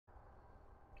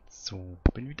So,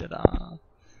 bin wieder da.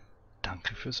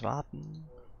 Danke fürs Warten.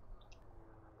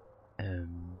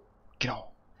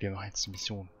 Genau. Wir machen jetzt die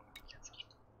Mission. Jetzt.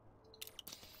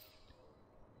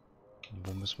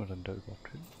 Wo müssen wir denn da überhaupt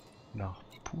hin? Nach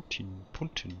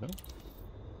Puntin, ne?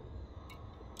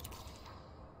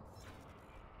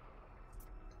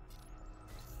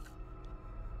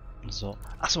 So.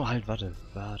 Achso, halt, warte,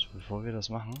 bevor wir das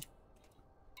machen.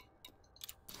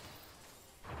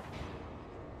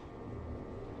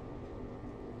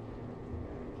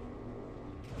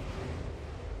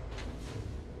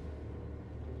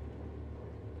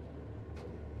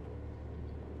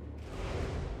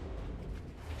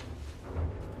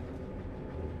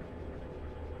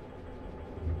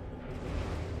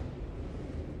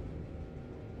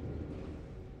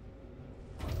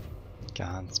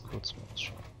 Ganz kurz mal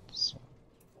schauen. So.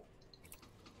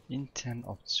 Intern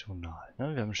optional.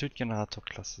 Ne? Wir haben einen Schildgenerator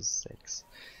Klasse 6.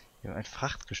 Wir haben ein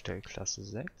Frachtgestell Klasse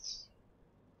 6.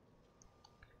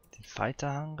 Den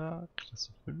Fighter-Hangar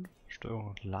Klasse 5. Steuerung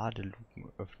und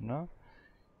Ladelukenöffner.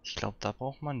 Ich glaube, da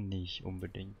braucht man nicht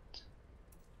unbedingt.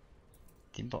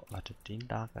 Den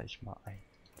lagere ich mal ein.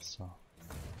 So.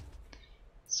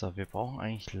 So, wir brauchen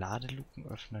eigentlich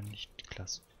Ladelukenöffner nicht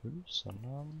Klasse 5,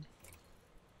 sondern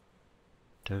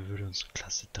da würde uns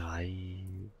Klasse 3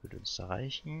 würde uns da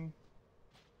reichen.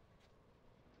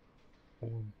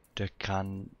 Und der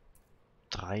kann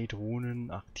 3 Drohnen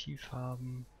aktiv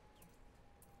haben.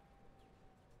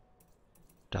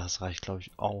 Das reicht, glaube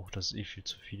ich, auch. Das ist eh viel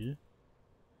zu viel.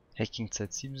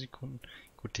 Hackingzeit 7 Sekunden.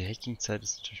 Gut, die Hackingzeit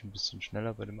ist natürlich ein bisschen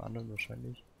schneller bei dem anderen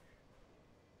wahrscheinlich.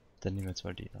 Dann nehmen wir jetzt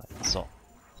mal den rein. So.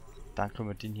 Dann können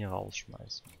wir den hier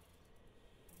rausschmeißen.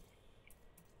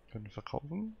 Können wir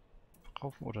verkaufen?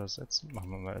 Verkaufen oder ersetzen? Machen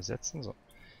wir mal ersetzen. So.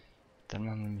 Dann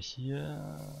machen wir nämlich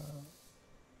hier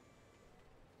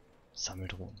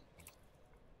Sammeldrohnen.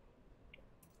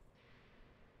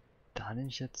 Da nehme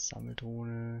ich jetzt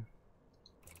Sammeldrohne.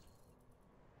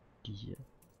 Die hier.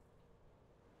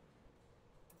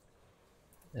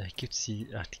 Gibt's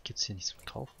die? Ach, die gibt's hier nicht zum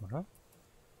Kaufen, oder?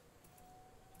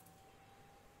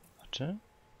 Warte.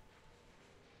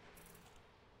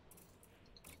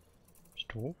 Ist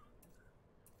doof.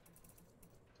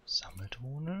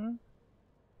 Sammeldrohne.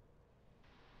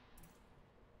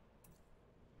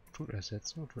 Tut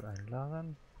ersetzen, tut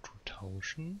einlagern, tut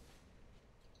tauschen.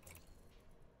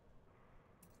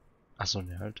 Achso,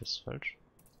 ne, halt, das ist falsch.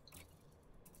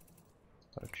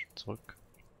 Falsch, zurück.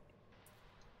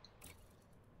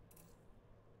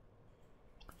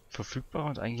 Verfügbar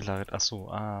und eingelagert.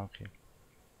 Achso, okay.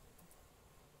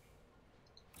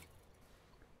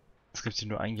 Es gibt hier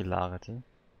nur eingelagerte.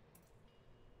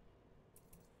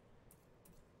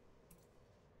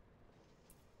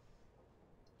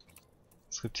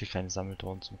 Es gibt hier keine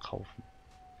Sammeldrohnen zum Kaufen.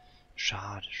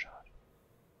 Schade, schade.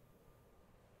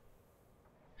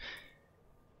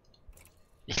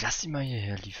 Ich lasse die mal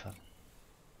hierher liefern.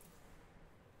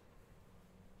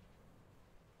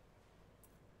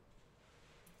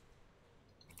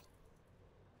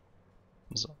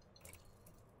 So.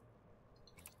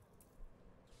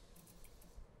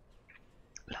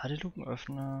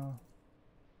 Ladelukenöffner.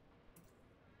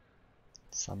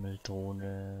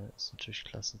 Sammeldrohne ist natürlich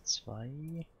Klasse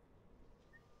 2.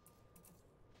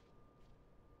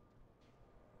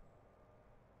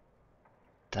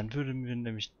 Dann würden wir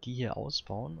nämlich die hier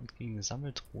ausbauen und gegen eine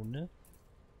Sammeldrohne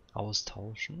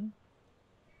austauschen.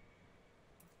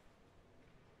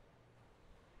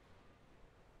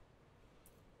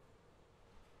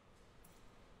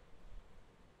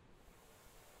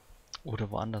 Oder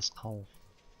woanders kaufen.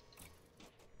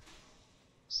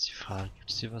 Ist die Frage, gibt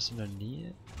es hier was in der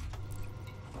Nähe?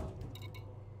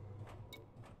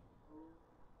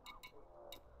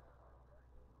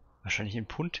 Wahrscheinlich in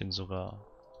Puntin sogar.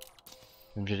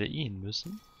 Wenn wir da eh hin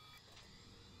müssen.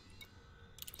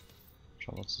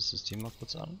 Schauen wir uns das System mal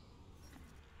kurz an.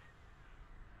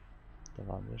 Da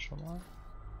waren wir schon mal.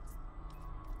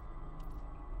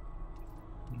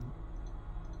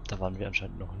 Da waren wir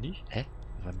anscheinend noch nicht. Hä?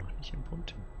 Wir waren noch nicht in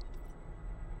Puntin.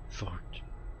 Verrückt.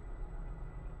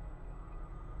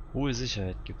 Hohe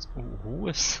Sicherheit gibt's. Oh,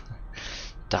 hohes.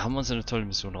 Da haben wir uns eine tolle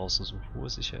Mission rausgesucht. Hohe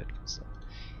Sicherheit gibt's da.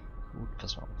 Gut,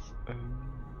 pass mal auf.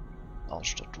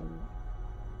 Ausstattung.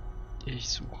 Ich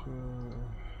suche.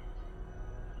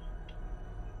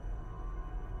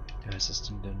 Wie heißt das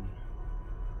denn?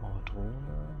 Oh,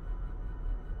 Drohne.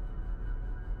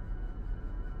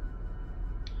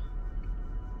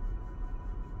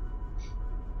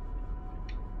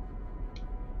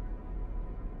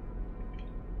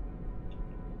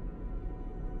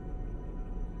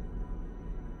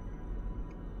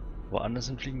 woanders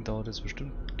hinfliegen, dauert es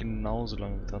bestimmt genauso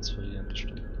lange transferieren, das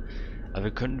stimmt. Aber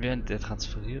wir können während der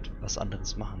transferiert was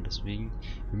anderes machen, deswegen,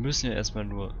 wir müssen ja erstmal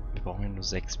nur, wir brauchen ja nur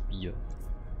 6 Bier.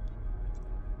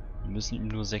 Wir müssen ihm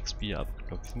nur 6 Bier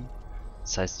abknöpfen.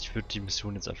 Das heißt, ich würde die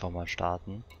Mission jetzt einfach mal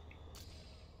starten.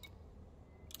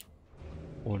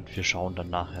 Und wir schauen dann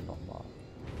nachher nochmal.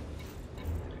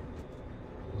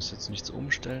 Muss jetzt nichts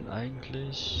umstellen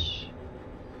eigentlich.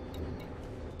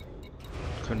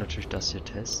 Wir können natürlich das hier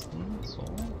testen. So.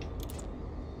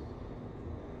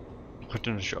 Ich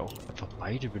könnte natürlich auch einfach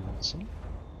beide benutzen.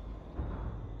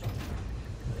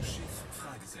 Schiff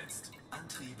freigesetzt.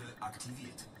 Antriebe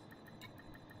aktiviert.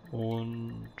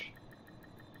 Und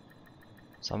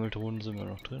Sammeldrohnen sind wir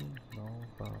noch drin. Genau.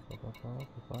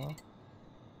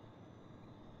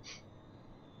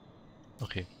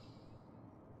 Okay.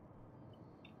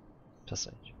 Das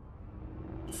eigentlich.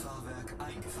 Fahrwerk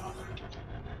eingefahren.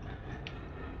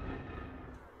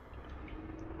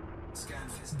 Scan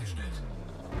festgestellt.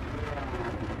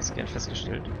 Scan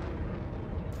festgestellt.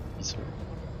 Wieso?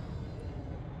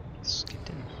 Das geht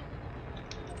denn nicht.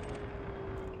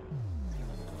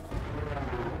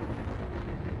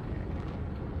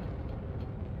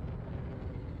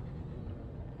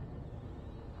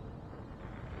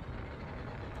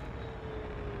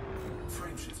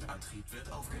 Frameshift-Antrieb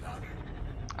wird aufgeladen.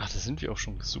 Ach, da sind wir auch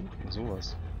schon gesucht und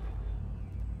sowas.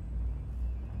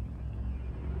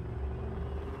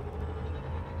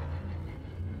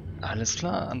 Alles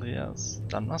klar, Andreas.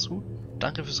 Dann mach's gut.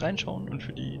 Danke fürs Reinschauen und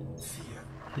für die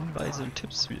 4, Hinweise und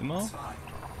Tipps, wie immer. 2,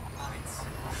 1.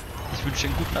 Ich wünsche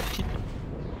dir einen guten Appetit.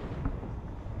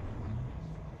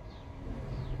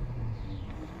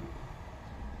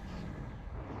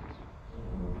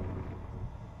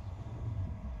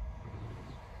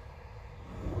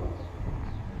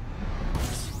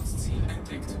 Missionsziel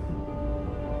entdeckt.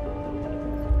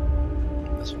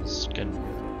 Lass uns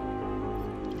scannen.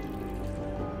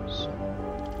 So.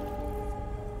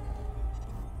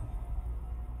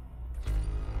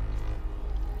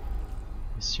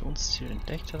 Missionsziel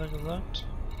entdeckt, hat er gesagt.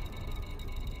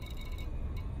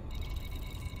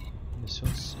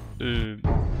 Missionsziel.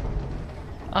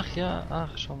 Ach ja,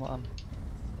 ach, schau mal an.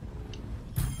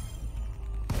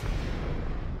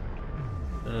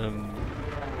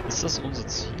 Ist das unser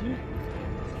Ziel?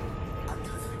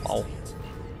 Wow.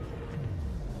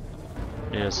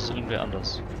 Nee, das ist irgendwer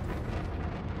anders.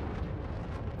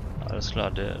 Alles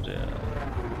klar, der.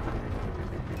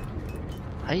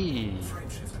 Hi!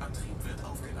 Frameshift-Antrieb wird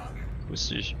aufgeladen. Grüß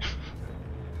dich.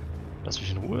 Lass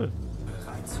mich in Ruhe.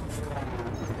 Bereit zum Start.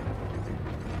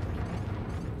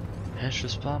 Hä,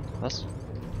 Schiffsplan? Was?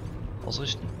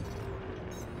 Ausrichten?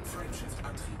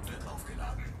 Frameshift-Antrieb wird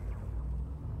aufgeladen.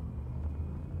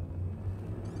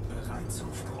 Bereit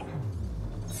zum Sprung.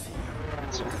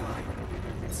 4, So. 3,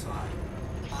 2,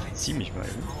 1. Zieh mich mal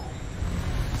eben.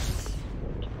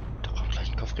 Da kommt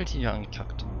gleich ein Kopfgeld hier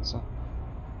angekackt. So.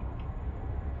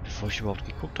 Bevor ich überhaupt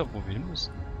geguckt habe, wo wir hin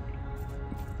müssen.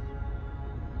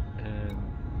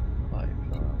 Biba.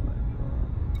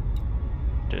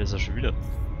 Der ist ja schon wieder.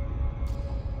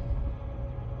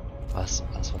 Was?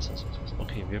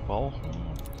 Okay, wir brauchen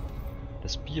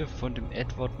das Bier von dem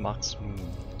Edward Max Moon.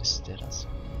 Ist der das?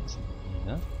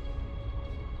 Nee, ne?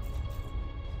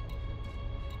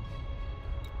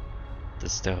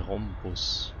 Das ist der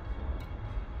Rhombus.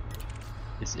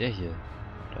 Ist er hier?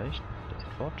 Vielleicht? Der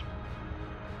Edward?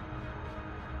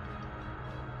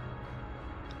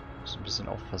 Muss ein bisschen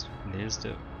aufpassen. Ne, ist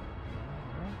der.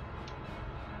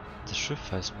 Das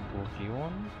Schiff heißt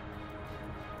Borion.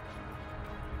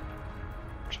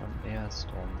 John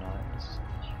Airstorm, nein, das ist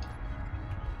nicht.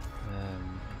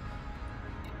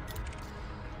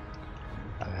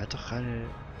 Aber er hat doch eine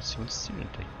Missionsziel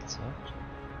entdeckt gesagt.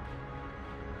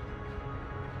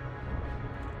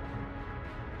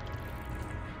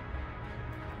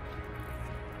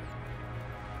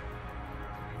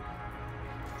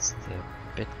 Das ist der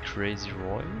Bad Crazy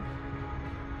Roy.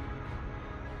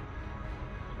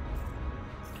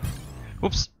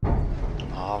 Ups!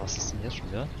 Ah, was ist denn jetzt schon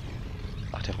wieder?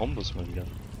 Ach, der Rhombus mal wieder.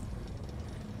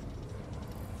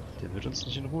 Der wird uns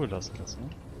nicht in Ruhe lassen, das, ne?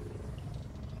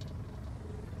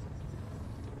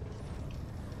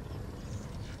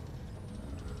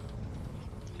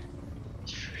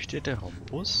 Ich fürchte, der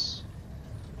Rhombus,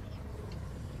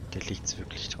 der legt es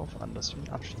wirklich drauf an, dass wir ihn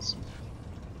abschießen.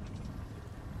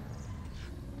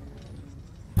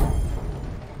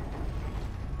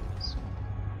 So.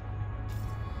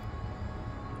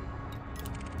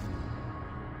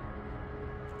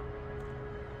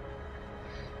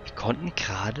 Wir konnten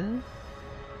gerade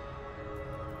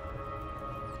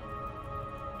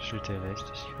Schild der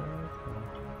Gerechtigkeit.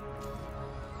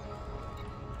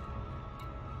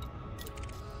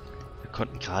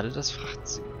 konnten gerade das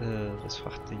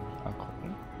Frachtding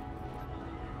angucken.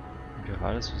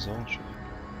 Gerade das Versorgungsschiff.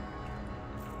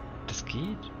 Das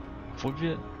geht? Obwohl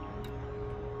wir...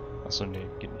 Achso, nee,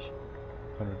 geht nicht.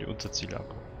 Kann nur die Unterziele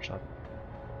angucken. Schade.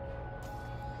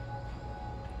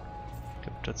 Ich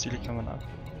glaube, Unterziele kann man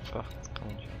angucken. Fracht kann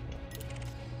man nicht angucken.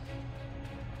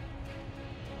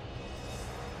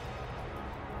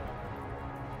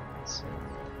 So.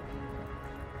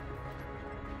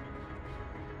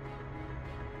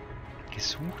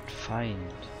 Gesucht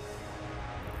Feind.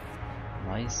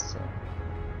 Meister.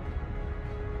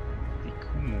 Die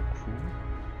Kumo-Crew.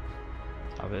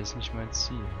 Aber ist nicht mein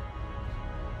Ziel.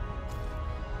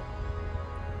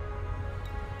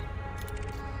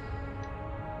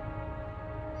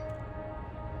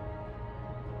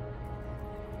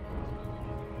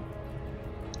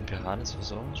 Imperiales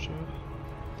Versorgungsschiff.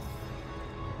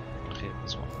 Okay,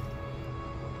 Versorgung.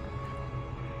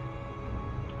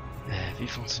 Wie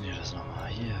funktioniert das nochmal?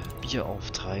 Hier, Bier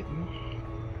auftreiben.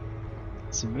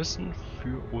 Sie müssen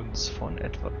für uns von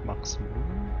Edward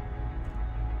Maximum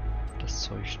das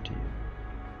Zeug stehlen.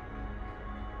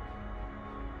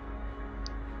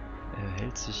 Er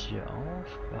hält sich hier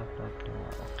auf, bla bla bla,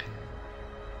 okay.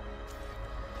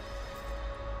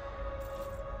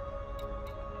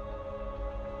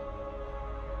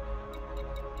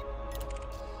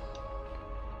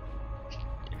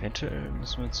 Eventuell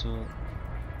müssen wir zur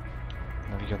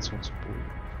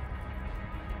Navigationsbogen.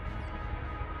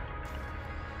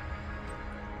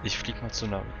 Ich flieg mal zur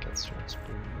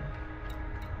Navigationsbogen.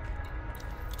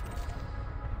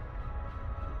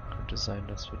 Könnte sein,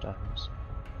 dass wir da müssen.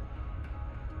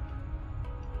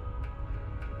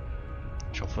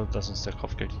 Ich hoffe, dass uns der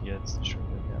Kopfgeld hier jetzt nicht schon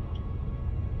wieder wert.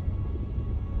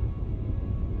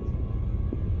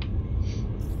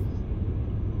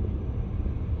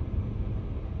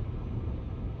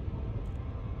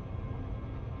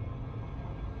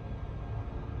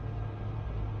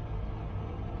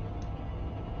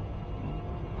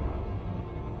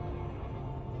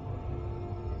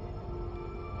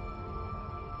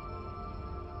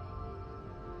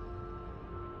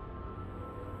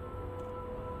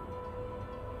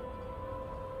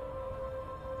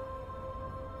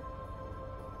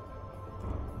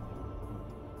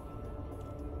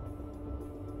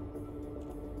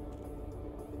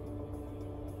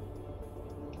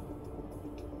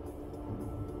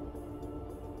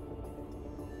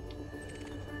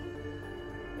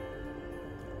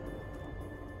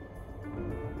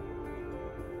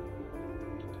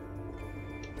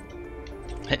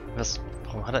 Hey, was?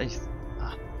 Warum hat er eigentlich...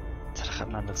 Ah, der hat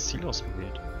gerade ein anderes Ziel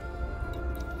ausgewählt.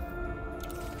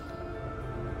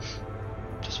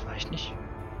 Das war ich nicht.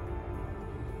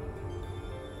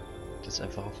 Das ist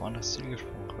einfach auf ein anderes Ziel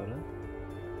gesprungen gerade.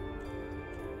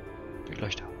 Die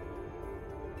Leuchter.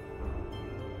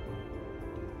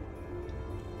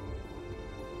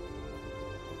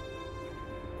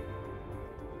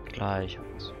 Gleich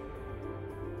aus.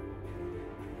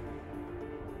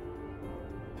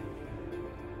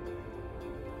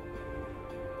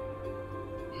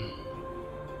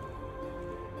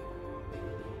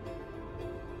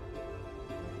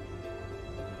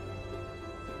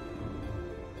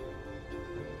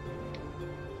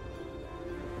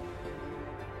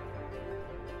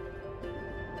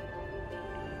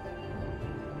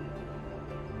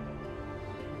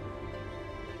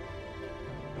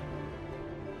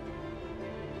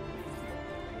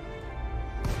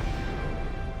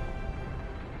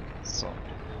 So,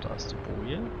 da ist die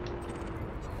Boje.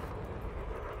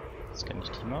 Jetzt kenne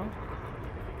ich die mal.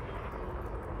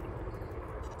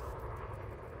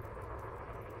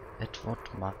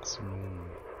 Edward Maximum.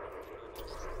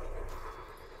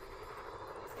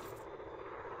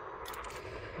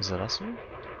 Ist er das so?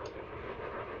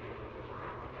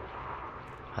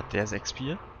 Hat der 6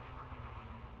 Bier?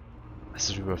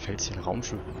 Also du überfällst hier ein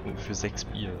Raumschiff für 6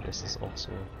 Bier. Das ist auch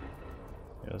so.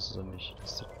 Ja, das ist er nicht.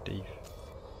 Das ist der Dave.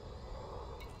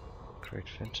 Great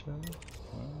Finte.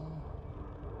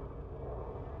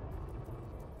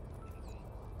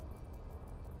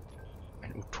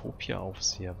 Ein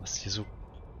Utopia-Aufseher. Was hier so...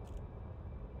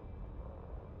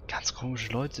 Ganz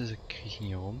komische Leute kriechen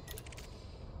hier rum.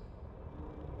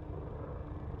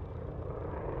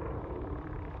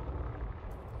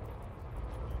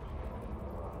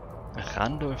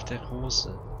 Randolph der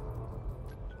Große.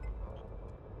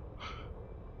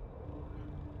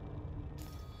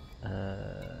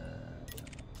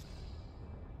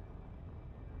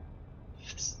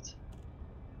 Fist.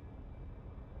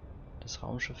 Das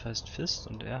Raumschiff heißt Fist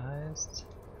und er heißt...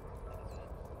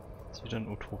 Ist wieder ein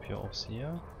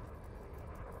Utopia-Aufseher.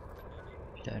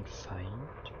 Wieder ein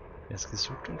Feind. Er ist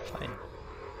gesucht und Feind.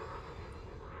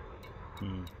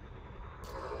 Hm.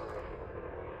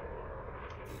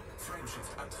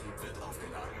 Frameshift-Antrieb wird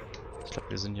aufgeladen. Ich glaube,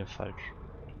 wir sind hier falsch.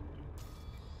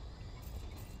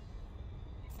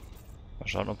 Mal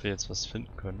schauen, ob wir jetzt was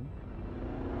finden können.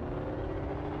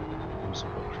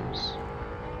 Supercruise.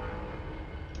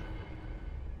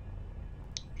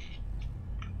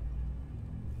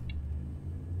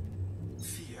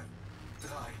 Vier,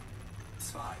 drei,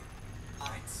 zwei,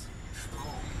 eins,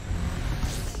 Sprung.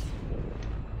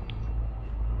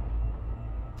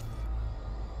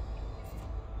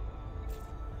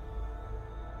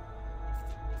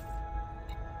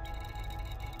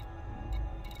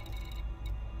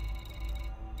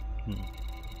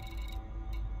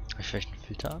 Habe ich vielleicht einen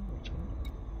Filter an? Oder?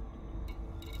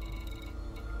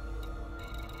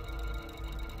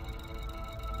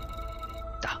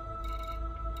 Da.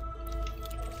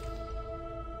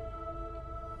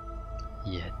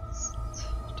 Jetzt.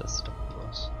 Das sieht doch gut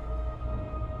aus.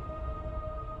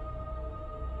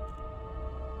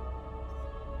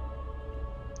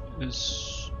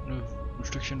 Ist ein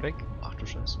Stückchen weg. Ach du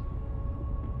Scheiße.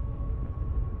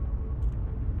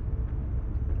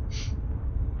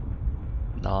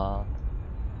 Na.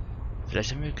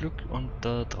 Vielleicht haben wir Glück und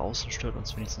da draußen stört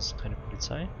uns wenigstens keine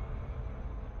Polizei.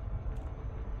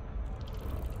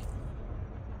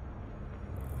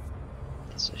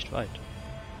 Das ist echt weit.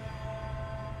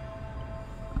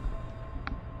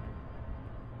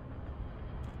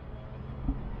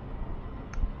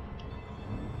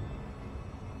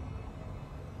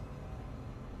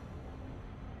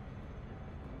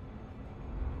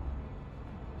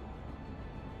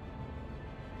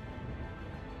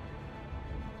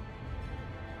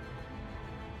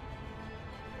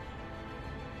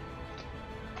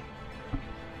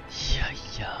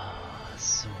 Ja,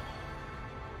 so.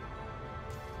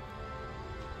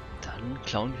 Dann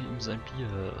klauen wir ihm sein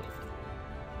Bier.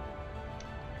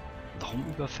 Warum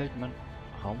überfällt man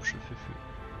Raumschiffe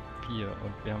für Bier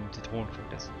und wir haben die Drohnen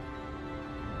vergessen?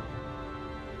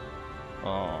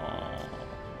 Oh.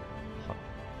 Fuck.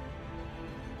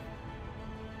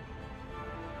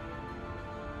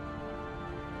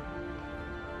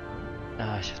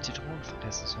 Ah, ich hab die Drohnen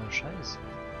vergessen, so ein Scheiß.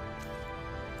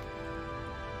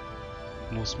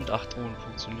 Muss mit 8 Drohnen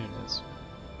funktionieren jetzt.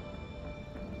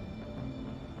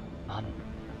 Mann.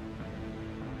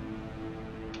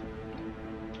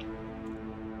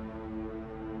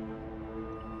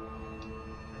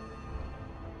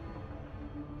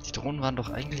 Die Drohnen waren doch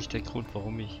eigentlich der Grund,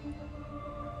 warum ich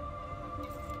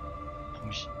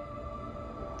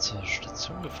zur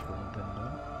Station geflogen bin,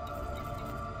 ne?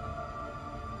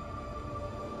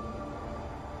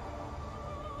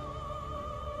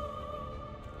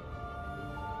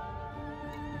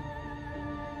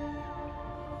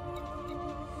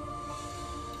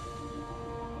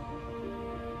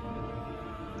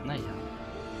 Naja.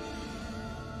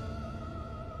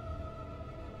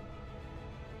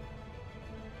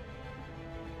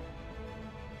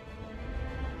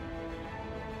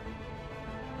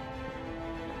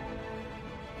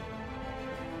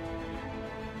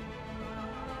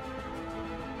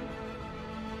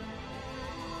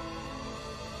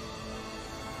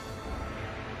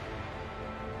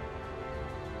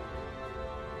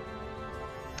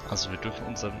 Also wir dürfen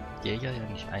unseren Jäger ja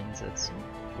nicht einsetzen,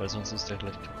 weil sonst ist der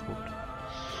gleich kaputt.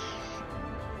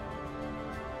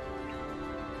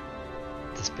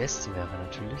 Das Beste wäre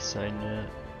natürlich, seine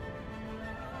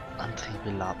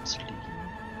Antriebe lahmzulegen.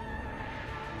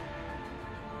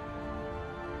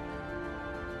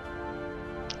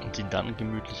 Und ihn dann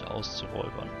gemütlich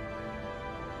auszuräubern.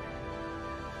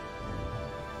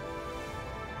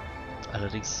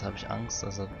 Allerdings habe ich Angst,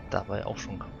 dass er dabei auch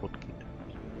schon kaputt geht.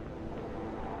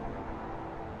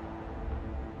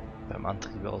 Beim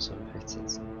Antriebe außer Gefecht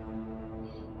setzen.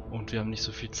 Und wir haben nicht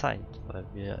so viel Zeit, weil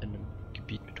wir in einem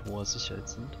Gebiet mit hoher Sicherheit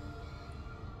sind.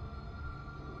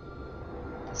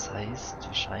 Das heißt,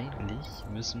 wahrscheinlich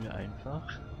müssen wir einfach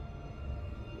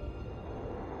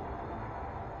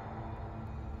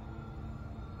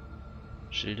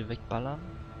Schilde wegballern,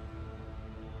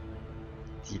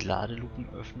 die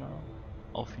Ladelukenöffner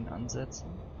auf ihn ansetzen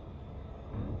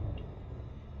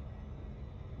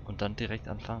und dann direkt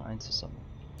anfangen einzusammeln.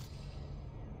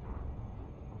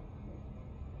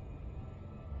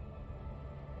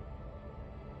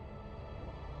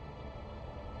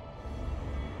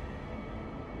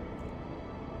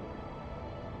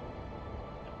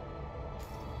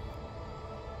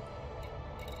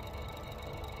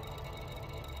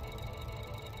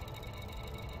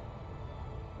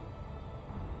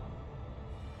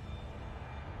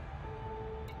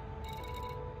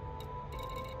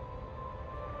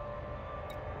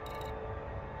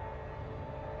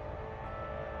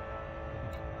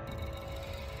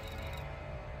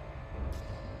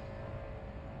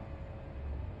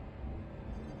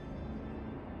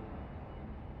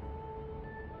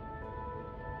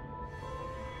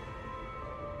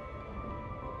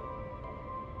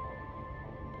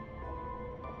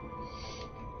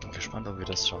 gespannt, ob wir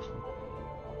das schaffen.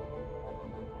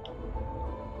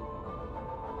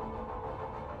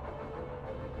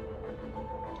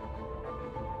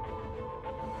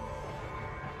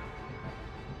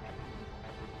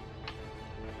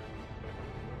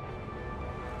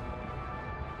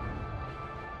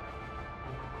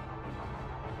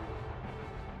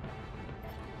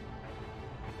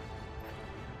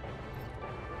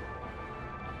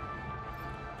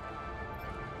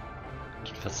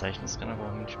 Verzeichnis kann aber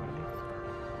auch nicht mehr liegen.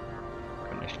 Wir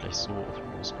können echt gleich so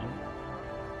offen losgehen.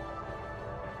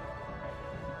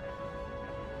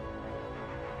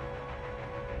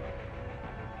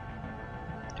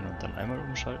 Genau, und dann einmal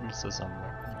umschalten ist der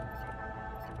Sammler.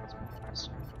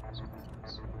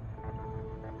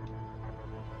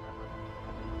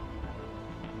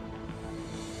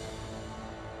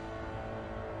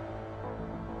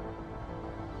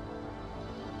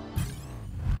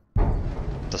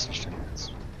 Das nicht denn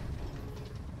jetzt.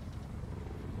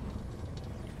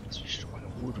 Das will ich doch mal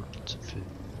in Ruhe zu filmen.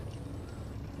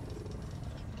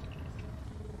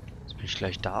 Jetzt bin ich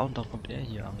gleich da und dann kommt er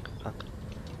hier angerackt.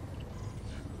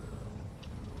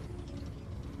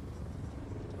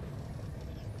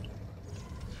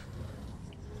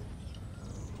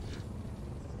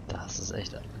 Das ist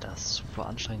echt, das ist super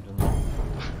anstrengend, wenn man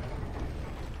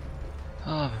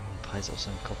wenn man einen Preis auf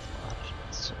seinen Kopf hat.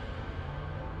 So.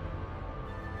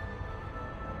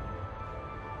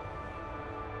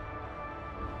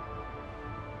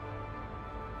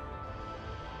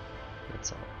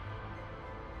 Jetzt aber.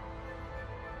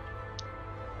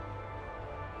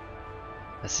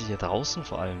 Was ist hier draußen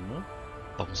vor allem, ne?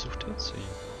 Warum sucht er jetzt hier?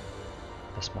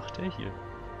 Was macht er hier?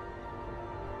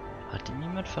 Hat ihm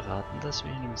niemand verraten, dass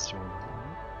wir hier eine Mission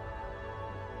haben?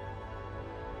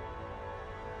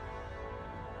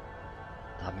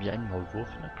 Haben wir einen Maulwurf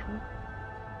in der Crew?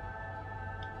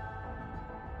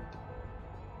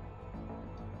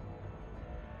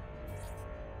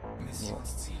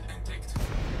 Missionsziel entdeckt.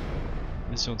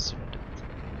 Missionsziel entdeckt.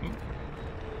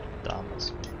 Da haben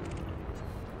wir's.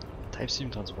 Type 7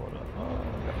 Transporter.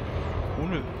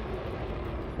 Ja.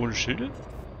 Ohne Schilde?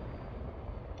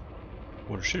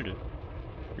 Ohne Schilde?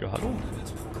 Ja, hallo.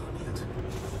 Wird programmiert.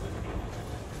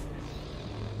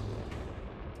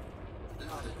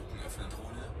 Ladeluken öffnen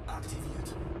Drohne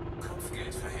aktiviert.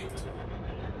 Kopfgeld verhängt.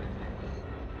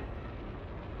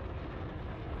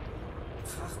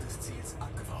 Fracht des Ziels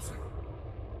abgeworfen.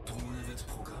 Drohne wird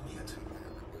programmiert.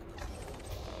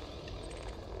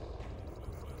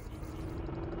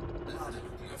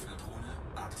 Ladeluken öffnen Drohne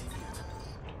aktiviert.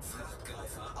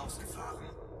 Frachtgreifer ausgefahren.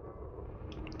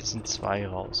 Das sind 2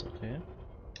 raus, okay.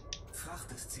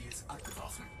 Fracht des Ziels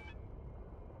abgeworfen.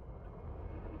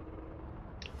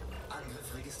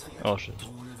 Angriff registriert. Oh shit.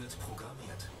 Drohne wird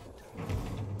programmiert.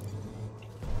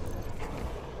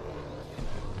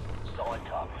 Solid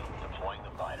copy. Deploying the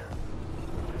fighter.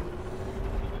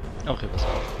 Okay, pass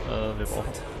auf. Wir brauchen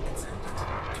Weiter entsendet.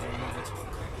 Drohne wird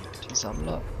programmiert. die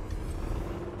Sammler.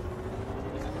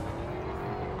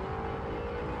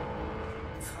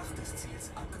 Fracht des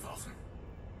Ziels abgeworfen.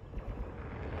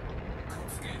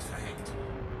 Kopfgeld verhängt.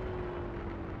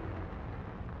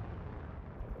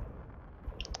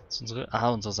 Ist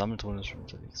unsere Sammeldrohne ist schon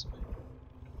unterwegs. Okay.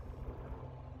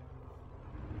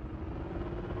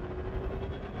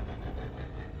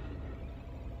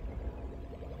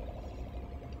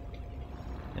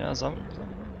 Ja, sammeln.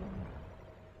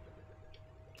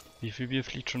 Wie viel Bier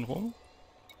fliegt schon rum?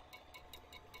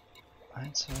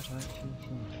 1, 2, 3, 4,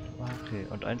 5. Okay,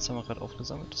 und 1 haben wir gerade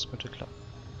aufgesammelt, das könnte klappen.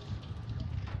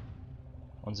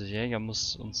 Unser Jäger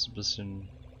muss uns ein bisschen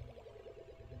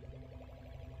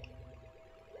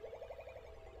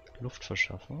Luft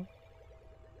verschaffen.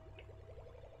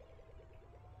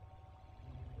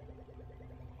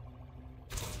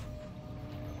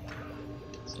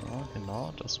 So,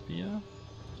 genau, das Bier.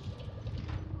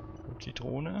 Und die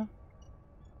Drohne.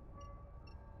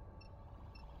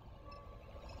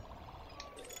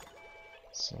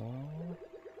 So.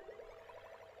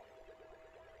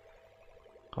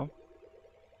 Komm.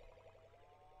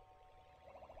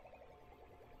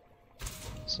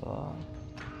 So.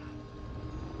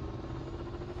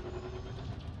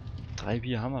 3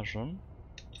 Bier haben wir schon.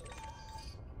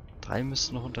 3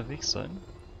 müssten noch unterwegs sein.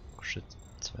 Oh shit,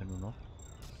 2 nur noch.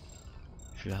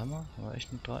 Wie viel haben wir? Haben wir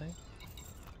echt nur 3?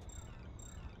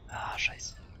 Ah,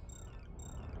 scheiße.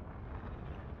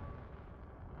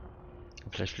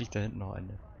 Vielleicht fliegt da hinten noch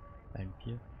ein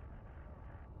Bier.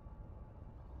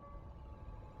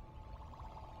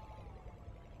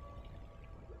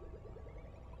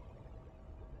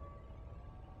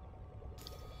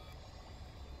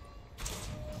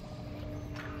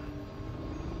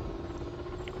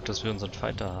 Gut, dass wir unseren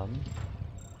Fighter haben.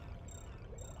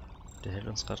 Der hält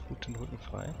uns gerade gut den Rücken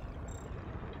frei.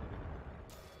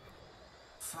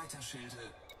 Fighter-Schilde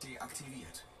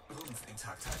deaktiviert.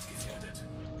 Rumpfintaktheit gefährdet.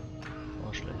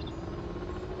 Oh, schlecht.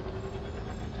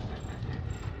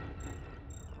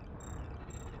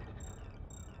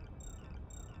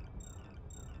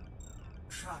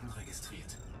 Schaden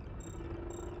registriert.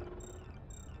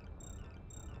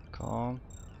 Komm.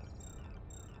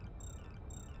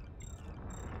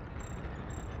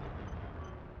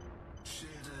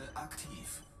 Schilde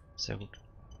aktiv. Sehr gut.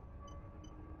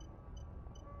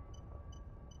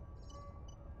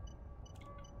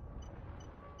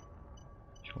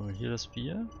 Ich hole mir hier das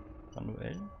Bier.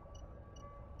 Manuell.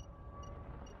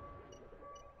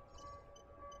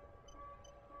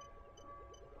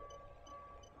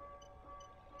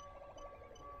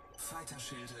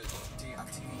 Fighter-Schilde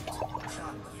deaktiviert.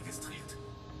 Schaden registriert.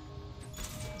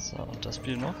 So, und das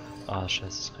Bier noch? Ah, scheiße,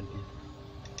 das ist kein Bier.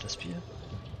 Das Bier?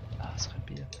 Ah, das ist kein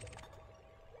Bier.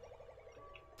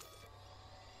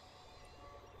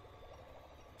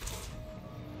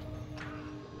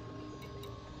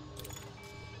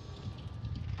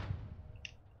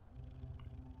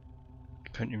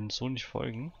 Wir können ihm so nicht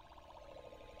folgen.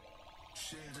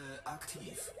 Schilde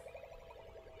aktiv.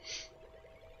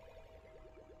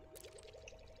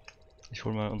 Ich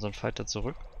hole mal unseren Fighter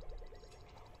zurück.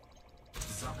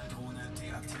 Sammeldrohne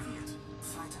deaktiviert.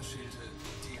 Fighter-Schilde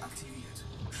deaktiviert.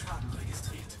 Schaden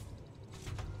registriert.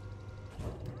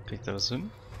 Kriegt er das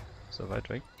hin? Ist er weit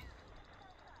weg?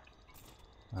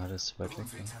 Ah, das ist weit weg. Ne?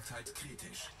 Rumpfintaktheit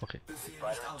kritisch. Okay. Befehl nicht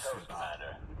Fighter toast, ausführbar.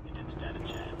 Commander. You didn't stand a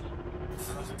chance.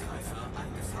 Frachtgreifer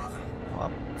eingefahren. Hau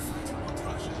ab.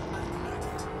 Fighter-Montage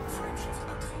eingeleitet.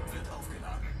 Frameshift-Antrieb wird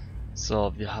aufgeladen.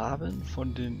 So, wir haben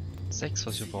von den 6,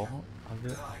 was wir brauchen, haben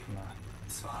wir... 3, Na,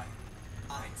 2,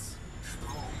 1,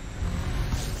 Sprung.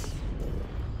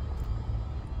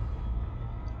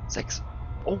 6.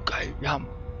 Oh, geil, wir haben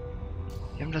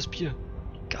das Bier.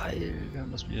 Geil, wir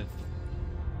haben das Bier.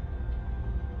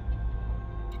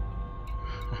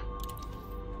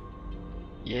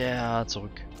 Yeah,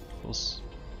 zurück. Los.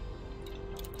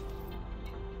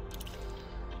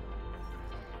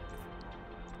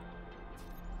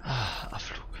 Ah,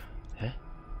 Abflug. Hä?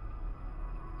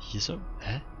 Hier so?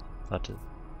 Hä? Warte.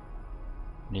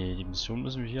 Nee, die Mission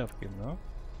müssen wir hier abgeben, ne?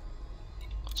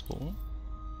 Kurz gucken.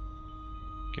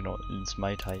 Genau, ins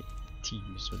Mai Tai Team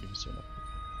müssen wir die Mission abgeben.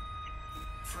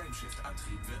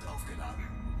 Frameshift-Antrieb wird aufgeladen.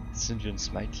 Sind wir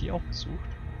ins Mai Tai auch gesucht?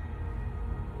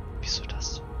 Wieso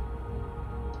das?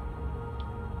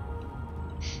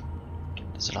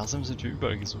 So langsam sind wir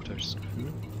überall gesucht, habe ich das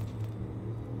Gefühl.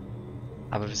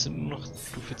 Aber wir sind nur noch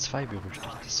Stufe 2 berüchtigt,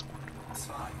 das ist gut.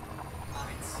 2, 1,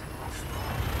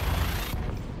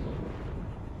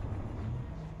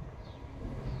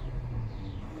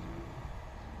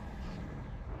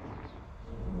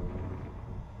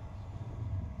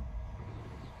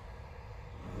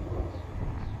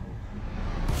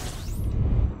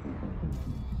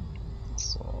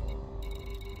 So.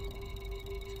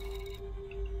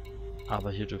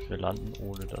 Aber hier dürfen wir landen,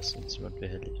 ohne dass uns jemand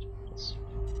behelligt. Das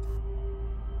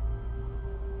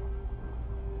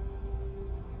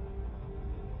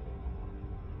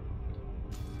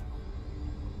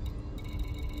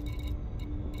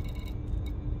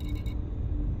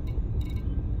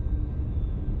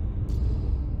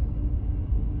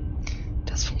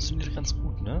Das funktioniert ganz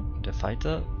gut, ne? Der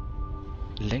Fighter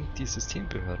lenkt die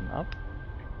Systembehörden ab.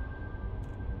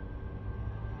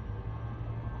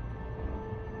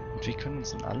 Und wir können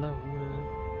uns in aller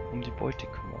Ruhe um die Beute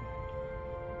kümmern.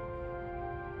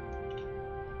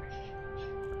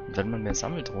 Und wenn man mehr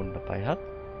Sammeldrohnen dabei hat,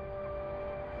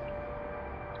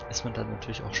 ist man dann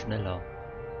natürlich auch schneller.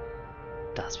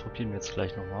 Das probieren wir jetzt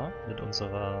gleich nochmal mit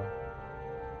unserer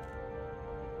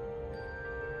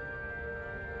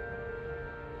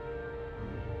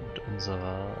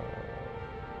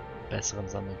besseren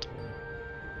Sammeldrohne.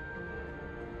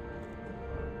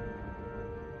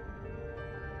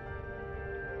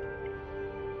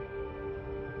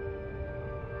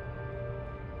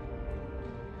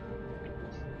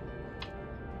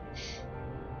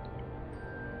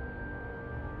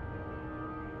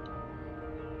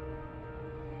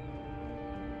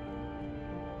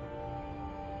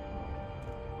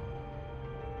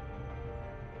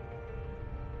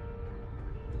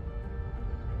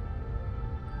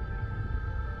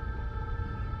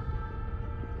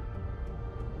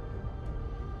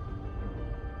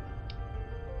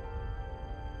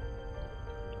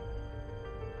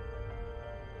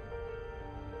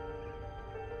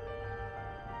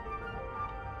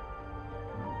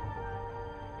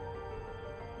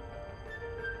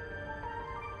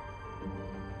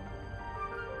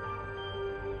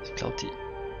 glaube, die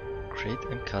Great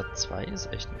MK2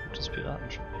 ist echt ein gutes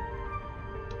Piratenschiff.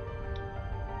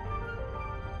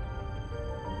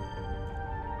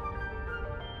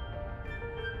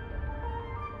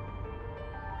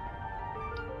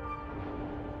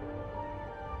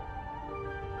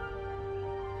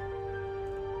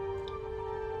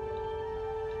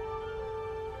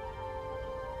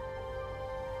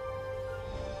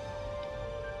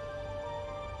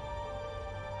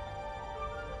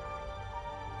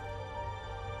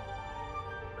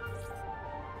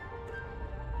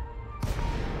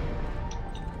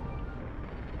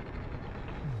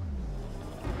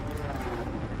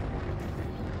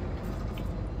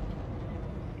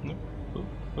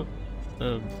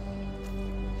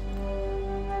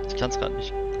 Ich kann es gerade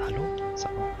nicht. Hallo?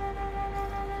 Sag mal.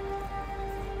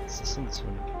 Was ist denn so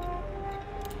ein...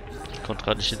 Ich konnte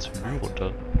gerade nicht ins Menü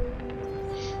runter.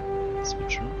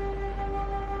 Switchen.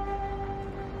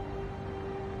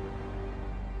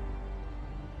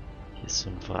 Hier ist so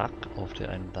ein Wrack auf der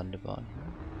einen Landebahn.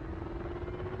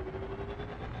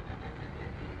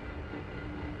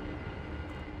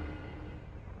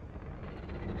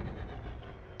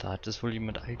 Da hat es wohl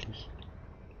jemand eilig.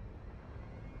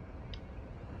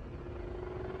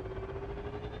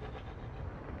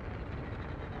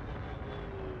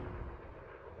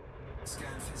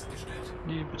 Scan festgestellt.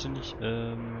 Nee, bitte nicht. Schilde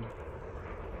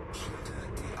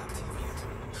deaktiviert.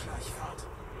 Schleichfahrt.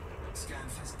 Scan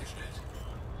festgestellt.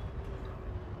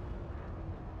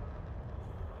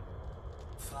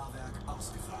 Fahrwerk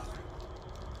ausgefahren.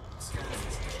 Scan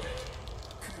festgestellt.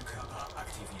 Kühlkörper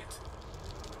aktiviert.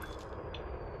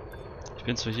 Ich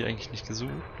bin zwar hier eigentlich nicht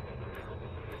gesucht,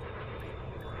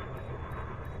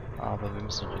 aber wir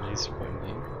müssen noch ein Risiko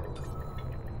eingehen.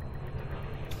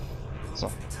 So.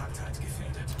 Taktheit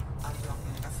gefährdet.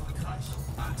 Andocken erfolgreich.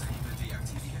 Antriebe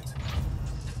deaktiviert.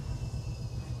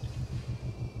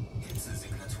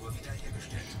 Hitzesignatur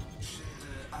wiederhergestellt.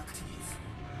 Schilde aktiv.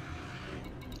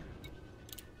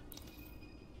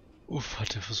 Uff,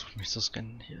 hat er versucht mich zu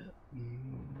scannen hier.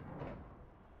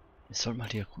 Ich soll mal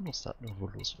die Erkundungsdaten irgendwo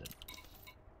loswerden.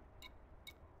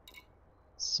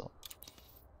 So.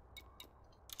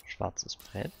 Schwarzes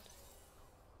Brett.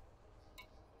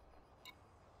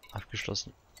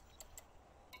 Abgeschlossen.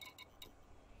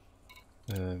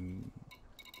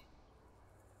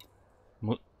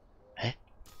 Hä?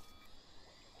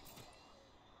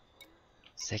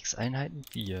 6 Einheiten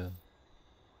Bier.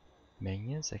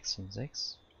 Menge 6 und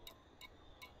 6.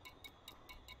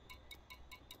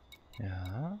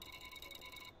 Ja.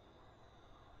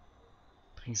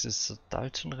 Bringst es zur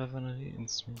Dalton-Raffinerie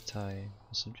ins Metall.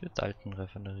 Wo sind wir?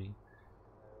 Dalton-Raffinerie.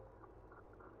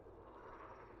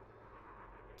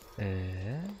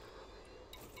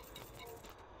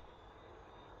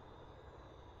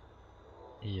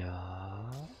 Ja.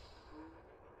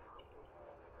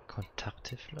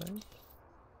 Kontakte vielleicht?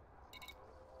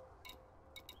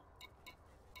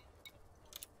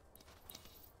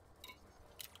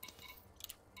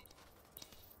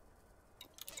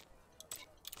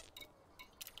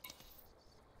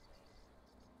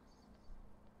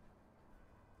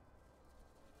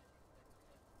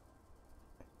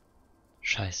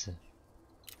 Scheiße.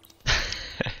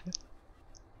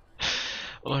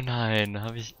 Oh nein,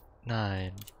 habe ich...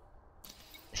 Nein.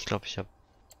 Ich glaube, ich habe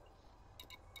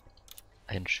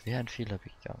einen schweren Fehler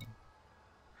begangen.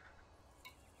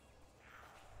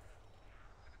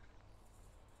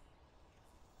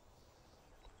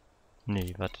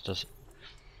 Nee, warte, das...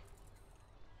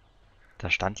 Da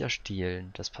stand ja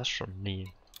stehlen, das passt schon.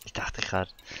 Nee. Ich dachte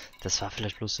gerade, das war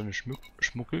vielleicht bloß so eine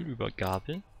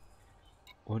Schmuggelübergabe.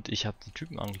 Und ich habe die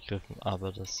Typen angegriffen,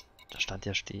 aber da stand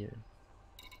ja stehlen.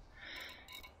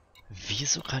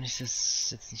 Wieso kann ich das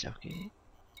jetzt nicht abgeben?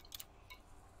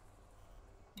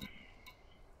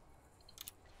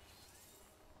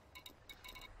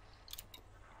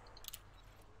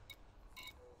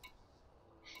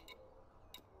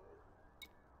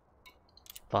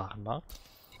 Warenmarkt.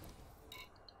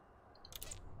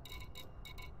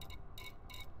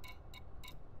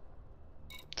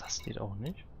 Das geht auch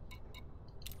nicht.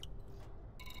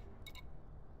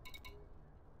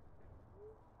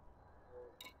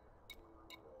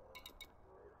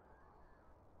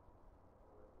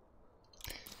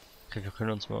 Okay, wir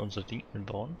können uns mal unser Ding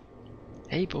bauen.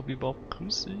 Hey Bobby Bob,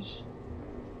 grüß dich.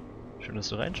 Schön, dass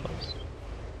du reinschaust.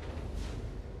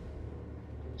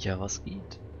 Ja, was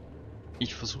geht?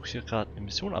 Ich versuche hier gerade eine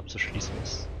Mission abzuschließen,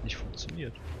 was nicht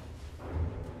funktioniert.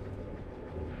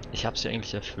 Ich habe sie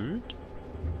eigentlich erfüllt,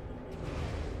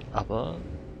 aber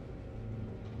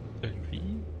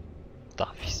irgendwie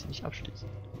darf ich sie nicht abschließen.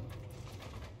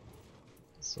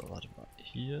 So, warte mal.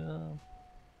 Hier.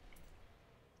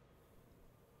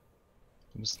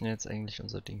 Wir müssten jetzt eigentlich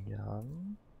unser Ding hier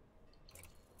haben.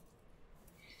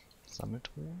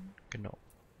 Sammeltruhen, genau.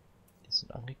 Die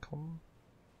sind angekommen.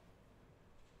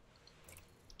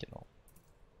 Genau.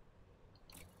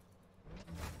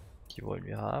 Die wollen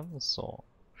wir haben. So.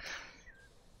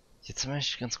 Jetzt sind wir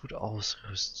eigentlich ganz gut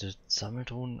ausgerüstet.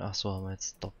 Sammeltruhen, ach so, haben wir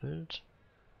jetzt doppelt.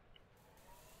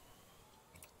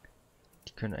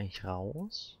 Die können eigentlich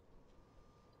raus.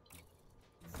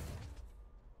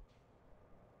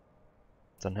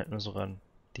 Dann hätten wir sogar ein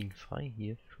Ding frei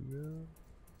hier für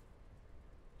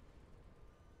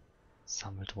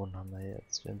Sammeldrohnen haben wir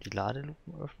jetzt. Wir haben die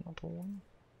Ladelukenöffner-Drohnen.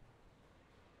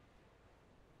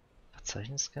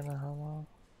 Verzeichnisscanner haben wir.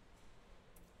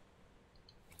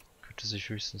 Könnte sich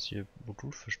höchstens hier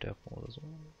Modulverstärkung oder so.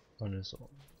 Oh, ne, ist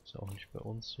ja auch nicht bei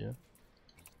uns hier.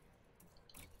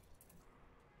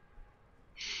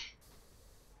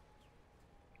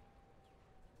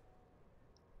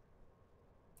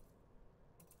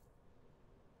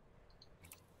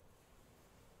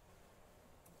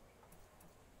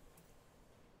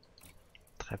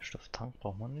 Treibstofftank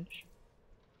braucht man nicht.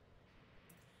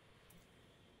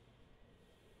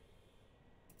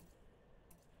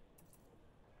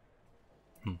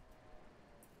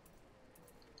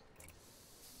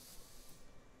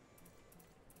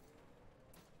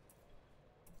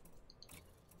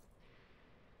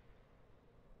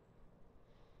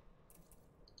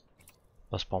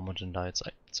 Was bauen wir denn da jetzt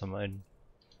ein? Jetzt haben wir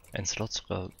ein Slot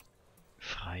sogar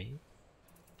frei.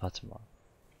 Warte mal.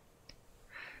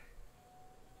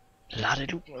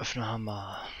 Ladelukenöffner haben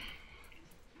wir.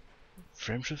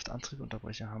 Frameshift-Antrieb,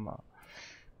 Unterbrecher haben wir.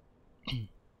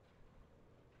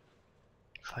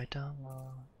 Fighter haben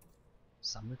wir.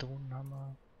 Sammeldrohnen haben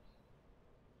wir.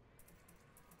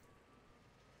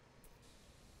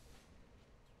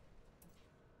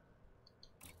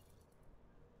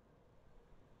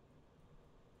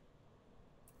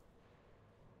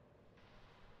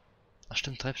 Ach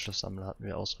stimmt, Treibstoffsammler hatten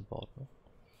wir ausgebaut, ne?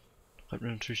 Wollten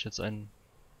wir natürlich jetzt einen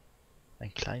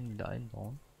kleinen wieder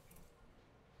einbauen.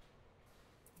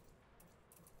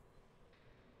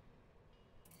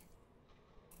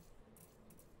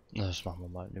 Na, das machen wir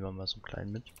mal. Nehmen wir mal so einen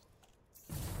kleinen mit.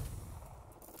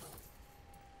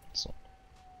 So.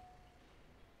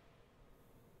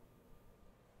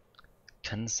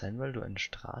 Kann es sein, weil du eine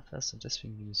Strafe hast und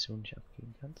deswegen die Mission nicht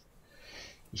abgeben kannst?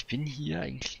 Ich bin hier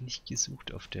eigentlich nicht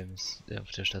gesucht auf der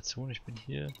Station. Ich bin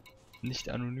hier nicht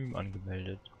anonym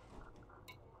angemeldet.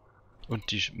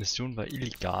 Und die Mission war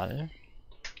illegal.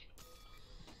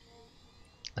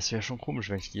 Es wäre schon komisch,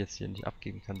 wenn ich die jetzt hier nicht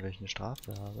abgeben kann, weil ich eine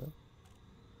Strafe habe.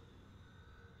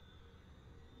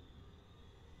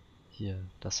 Hier,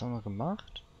 das haben wir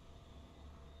gemacht.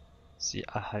 Sie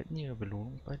erhalten ihre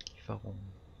Belohnung bei Lieferung.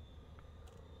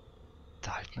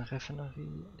 Erhaltene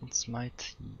Refinerie ins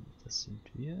Mighty. Das sind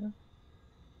wir.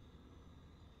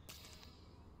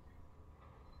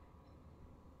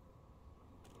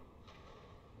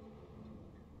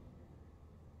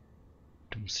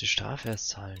 Du musst die Strafe erst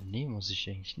zahlen. Nee, muss ich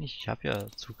eigentlich nicht. Ich habe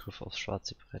ja Zugriff aufs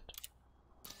schwarze Brett.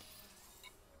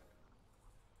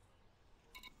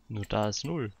 Nur da ist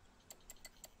 0.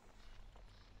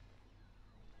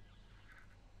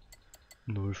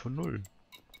 0 von 0.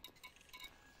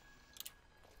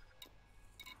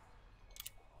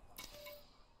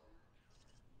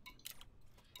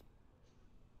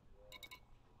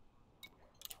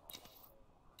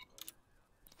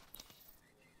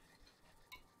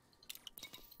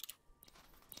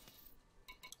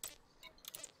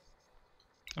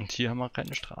 Und hier haben wir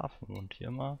keine Strafen. Und hier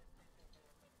haben wir...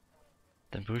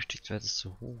 Dein Berüchtigtwert ist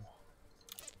zu hoch.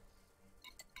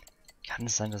 Kann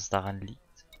es sein, dass es daran liegt?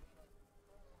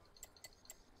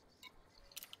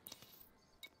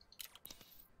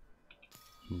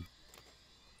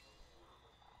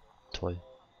 Toll.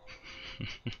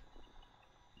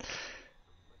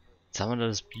 Jetzt haben wir da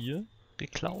das Bier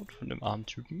geklaut von dem armen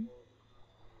Typen.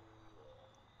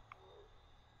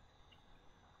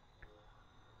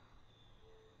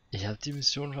 Ich habe die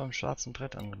Mission vom schwarzen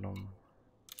Brett angenommen.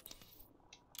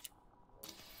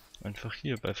 Einfach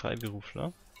hier bei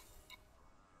Freiberufler.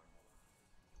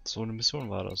 So eine Mission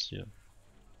war das hier.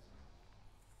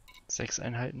 6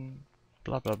 Einheiten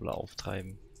bla bla bla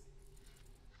auftreiben.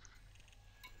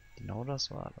 Genau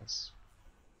das war das.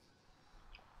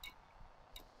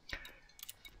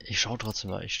 Ich schaue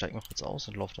trotzdem mal, ich steige mal kurz aus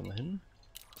und laufe da mal hin.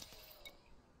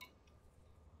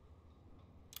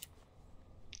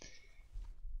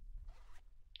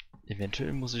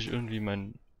 Eventuell muss ich irgendwie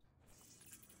mein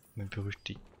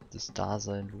berüchtigtes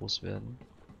Dasein loswerden.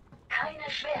 Keine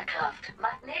Schwerkraft.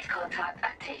 Magnetkontakt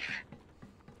aktiv.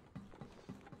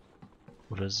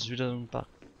 Oder ist es wieder so ein Bug?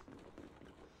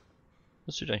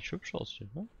 Das sieht eigentlich hübsch aus hier,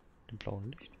 ne? Dem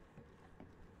blauen Licht.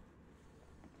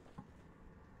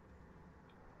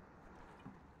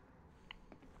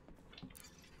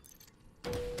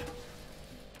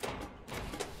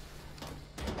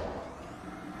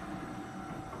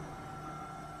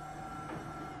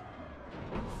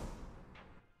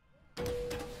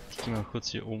 Ich gehe mal kurz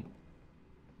hier oben.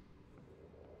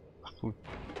 Ach gut.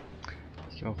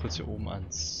 Ich gehe mal kurz hier oben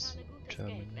ans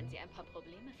Terminal. Wenn Sie ein paar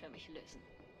Probleme für mich lösen.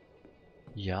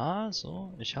 Ja,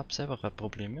 so. Ich habe selber gerade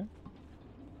Probleme.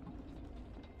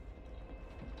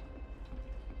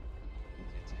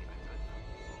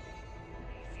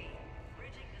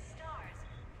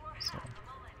 So.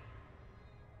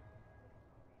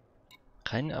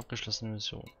 Keine abgeschlossene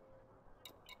Mission.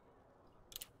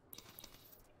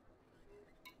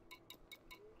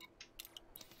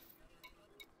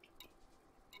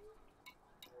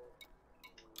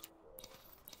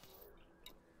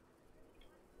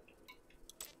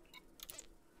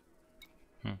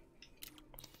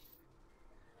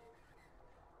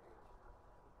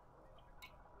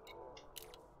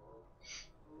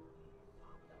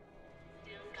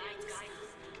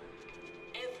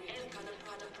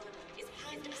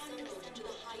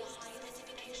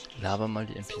 Laber mal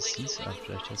die NPCs an,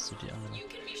 vielleicht hast du die anderen.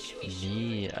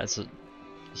 Nee, also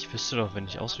ich wüsste doch, wenn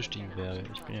ich ausgestiegen wäre.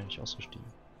 Ich bin ja nicht ausgestiegen.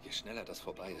 Je schneller das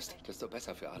vorbei ist, desto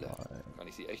besser für alle. Nein. Kann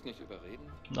ich Sie echt nicht überreden?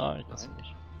 Nein, ich kann es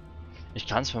nicht. Ich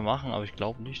kann es mal machen, aber ich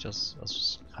glaube nicht, dass... Also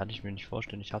das kann ich mir nicht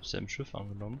vorstellen. Ich habe es ja im Schiff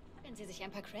angenommen. Wenn Sie sich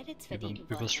ein paar Credits Über- verdienen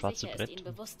übers wollen, schwarze sicher Brett. ist Ihnen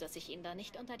bewusst, dass ich Ihnen da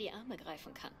nicht unter die Arme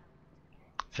greifen kann.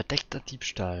 Verdeckter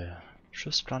Diebstahl.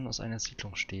 Schiffsplan aus einer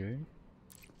Siedlung stehlen.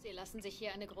 Sie lassen sich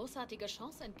hier eine großartige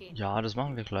Chance entgehen. Ja, das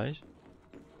machen wir gleich.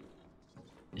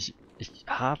 Ich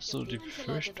habe so die Manche Leute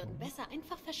würden Befürchtung... besser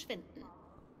einfach verschwinden.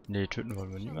 Nee, töten wollen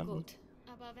wir Schon niemanden. gut.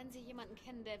 Aber wenn Sie jemanden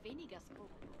kennen, der weniger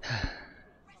skrupellos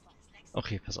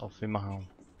Okay, pass auf, wir machen...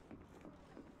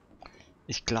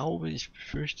 Ich glaube, ich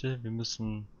befürchte, wir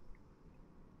müssen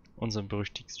unseren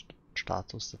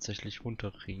Berüchtigungsstatus tatsächlich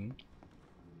runterkriegen.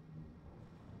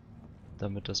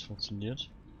 Damit das funktioniert.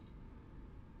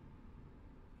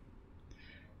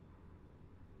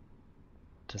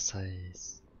 Das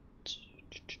heißt...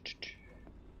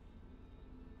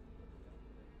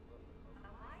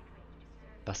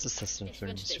 Was ist das denn Ich für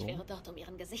eine wünschte, ich Mission? wäre dort, um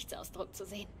Ihren Gesichtsausdruck zu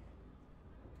sehen.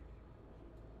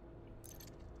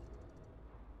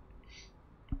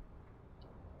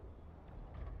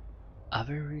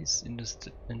 Averies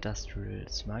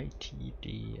Industrials, Mighty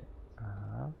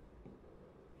DA.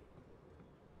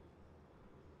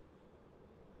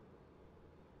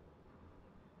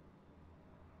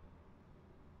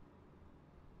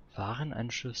 Waren ein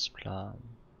Schiffsplan.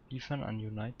 Liefern an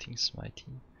Uniting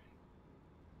Mighty.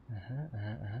 Aha,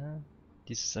 aha, aha.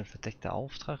 Dies ist ein verdeckter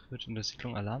Auftrag. Wird in der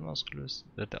Siedlung Alarm ausgelöst,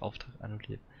 wird der Auftrag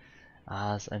annulliert.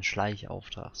 Ah, ist ein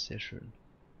Schleichauftrag. Sehr schön.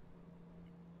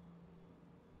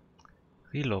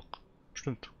 Relog.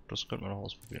 Stimmt, das könnten wir noch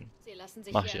ausprobieren. Sie lassen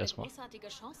sich Mach hier ich eine erstmal. großartige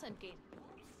Chance entgehen.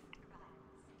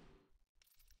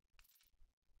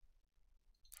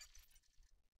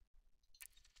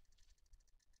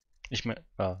 Ich gehe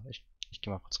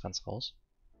mal kurz ganz raus.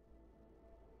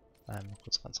 Einmal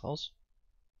kurz ganz raus.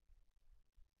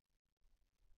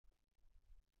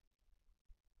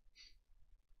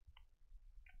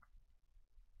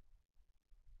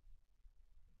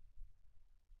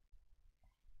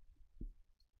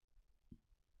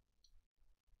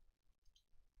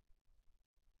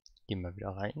 Gehen wir wieder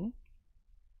rein.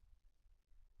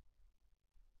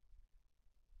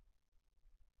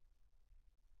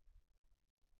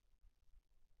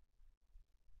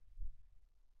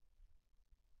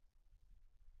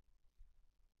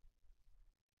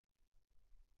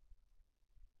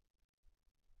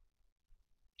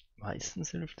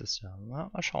 Meistens hilft es ja. Mal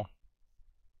schauen.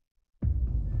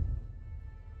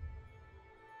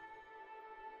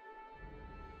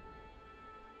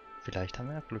 Vielleicht haben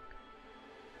wir ja Glück.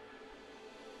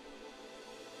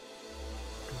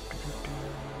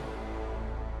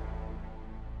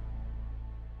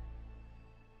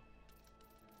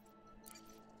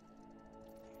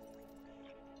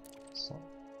 So.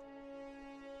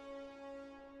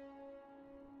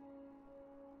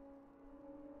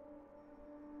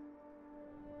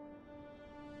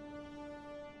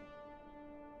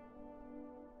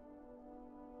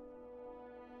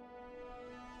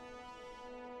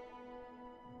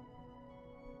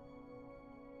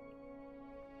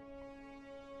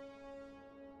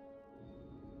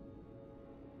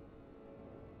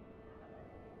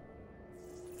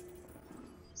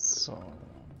 So.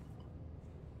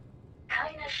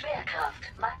 Keine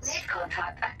Schwerkraft.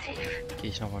 Magnetkontakt aktiv. Gehe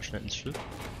ich nochmal schnell ins Schiff.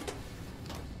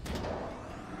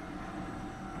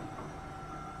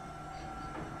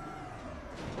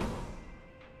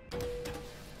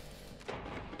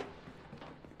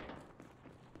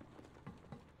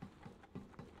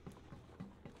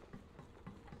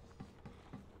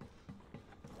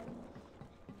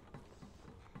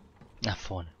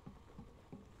 vorne.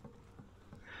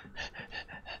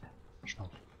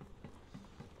 Schnauf.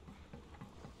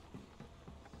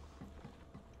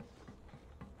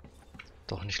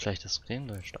 Doch nicht gleich das Problem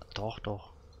durchstarten. Doch,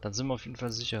 doch. Dann sind wir auf jeden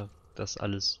Fall sicher, dass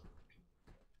alle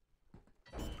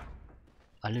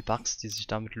Bugs, die sich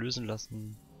damit lösen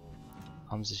lassen,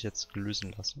 haben sich jetzt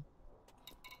lösen lassen.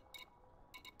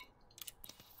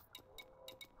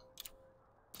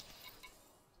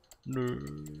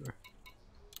 Nö.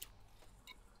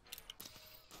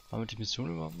 Haben wir die Mission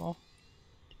überhaupt noch?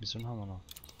 Die Mission haben wir noch.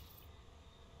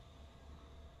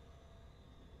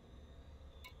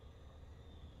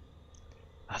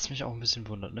 Was mich auch ein bisschen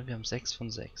wundert, ne? Wir haben 6 von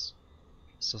 6.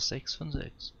 Ist doch 6 von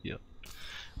 6. Hier.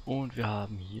 Und wir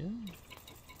haben hier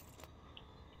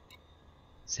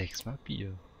 6 mal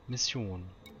Bier. Mission.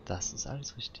 Das ist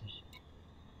alles richtig.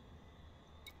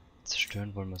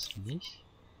 Zerstören wollen wir es nicht.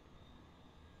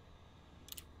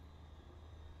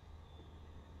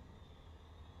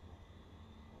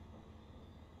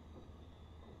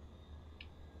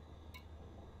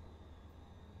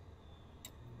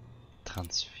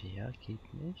 Transfer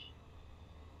geht nicht.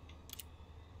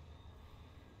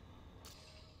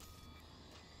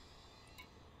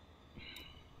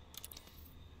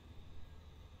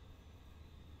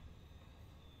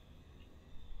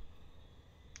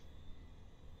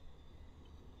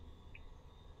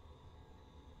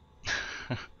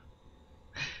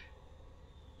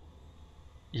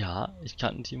 Ja, ich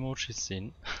kann die Emojis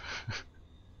sehen.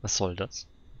 Was soll das?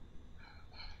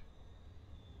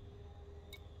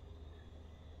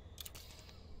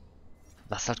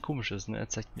 Was halt komisch ist, ne? Er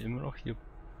zeigt mir immer noch hier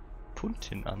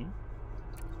Puntchen an.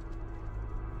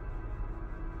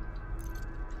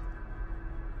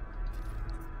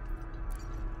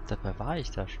 Dabei war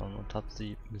ich da schon und habe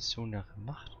die Mission ja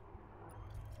gemacht.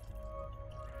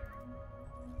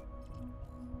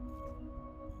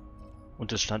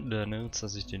 Und es stand in der Notes,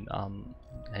 dass ich den armen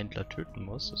Händler töten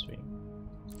muss, deswegen.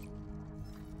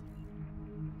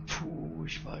 Puh,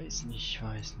 ich weiß nicht,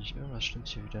 Irgendwas stimmt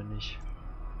hier wieder nicht.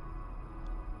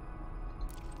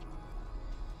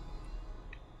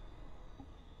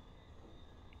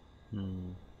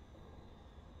 Hm.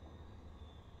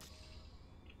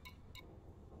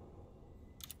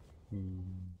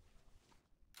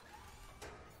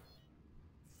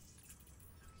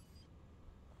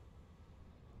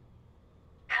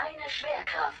 Keine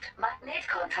Schwerkraft.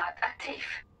 Magnetkontakt aktiv.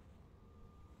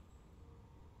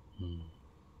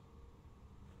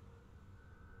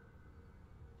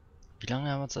 Wie lange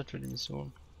haben wir Zeit für die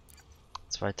Mission?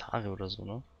 2 Tage oder so,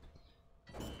 ne?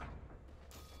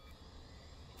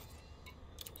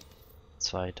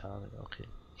 2 Tage, okay.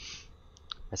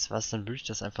 Weißt du was, dann würde ich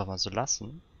das einfach mal so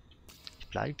lassen. Ich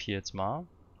bleibe hier jetzt mal.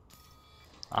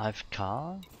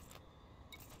 AFK.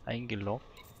 Eingeloggt.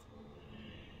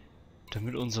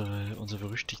 Damit unser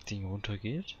Berüchtigting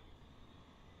runtergeht.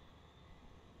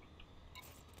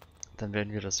 Dann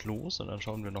werden wir das los und dann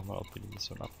schauen wir nochmal, ob wir die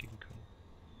Mission abgeben können.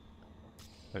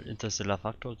 Weil Interstellar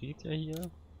Faktor geht ja hier.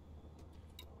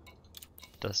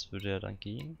 Das würde ja dann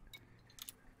gehen.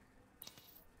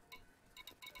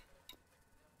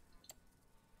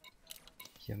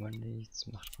 Hier mal nichts.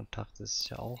 Macht Kontakt ist es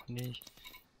ja auch nicht.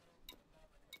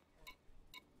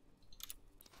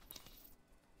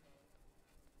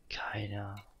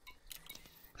 Keiner.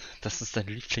 Das ist dein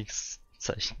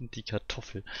Lieblingszeichen, die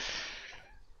Kartoffel.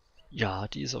 Ja,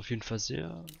 die ist auf jeden Fall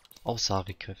sehr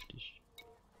aussagekräftig.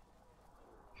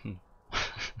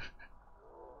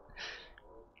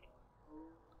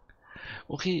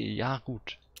 Okay, ja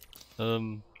gut.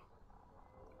 Dann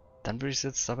würde ich es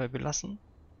jetzt dabei belassen.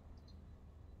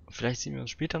 Vielleicht sehen wir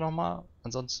uns später nochmal.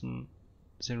 Ansonsten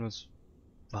sehen wir uns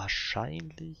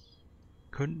wahrscheinlich.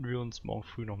 Könnten wir uns morgen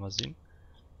früh nochmal sehen.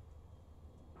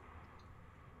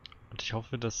 Und ich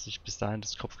hoffe, dass ich bis dahin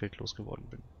das Kopfgeld losgeworden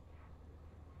bin.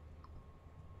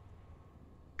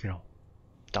 Genau.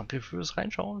 Danke fürs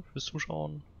Reinschauen, fürs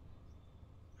Zuschauen,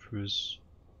 fürs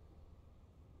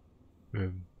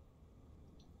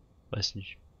weiß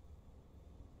nicht,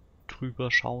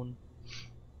 drüber schauen.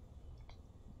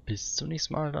 Bis zum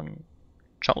nächsten Mal dann.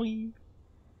 Ciao.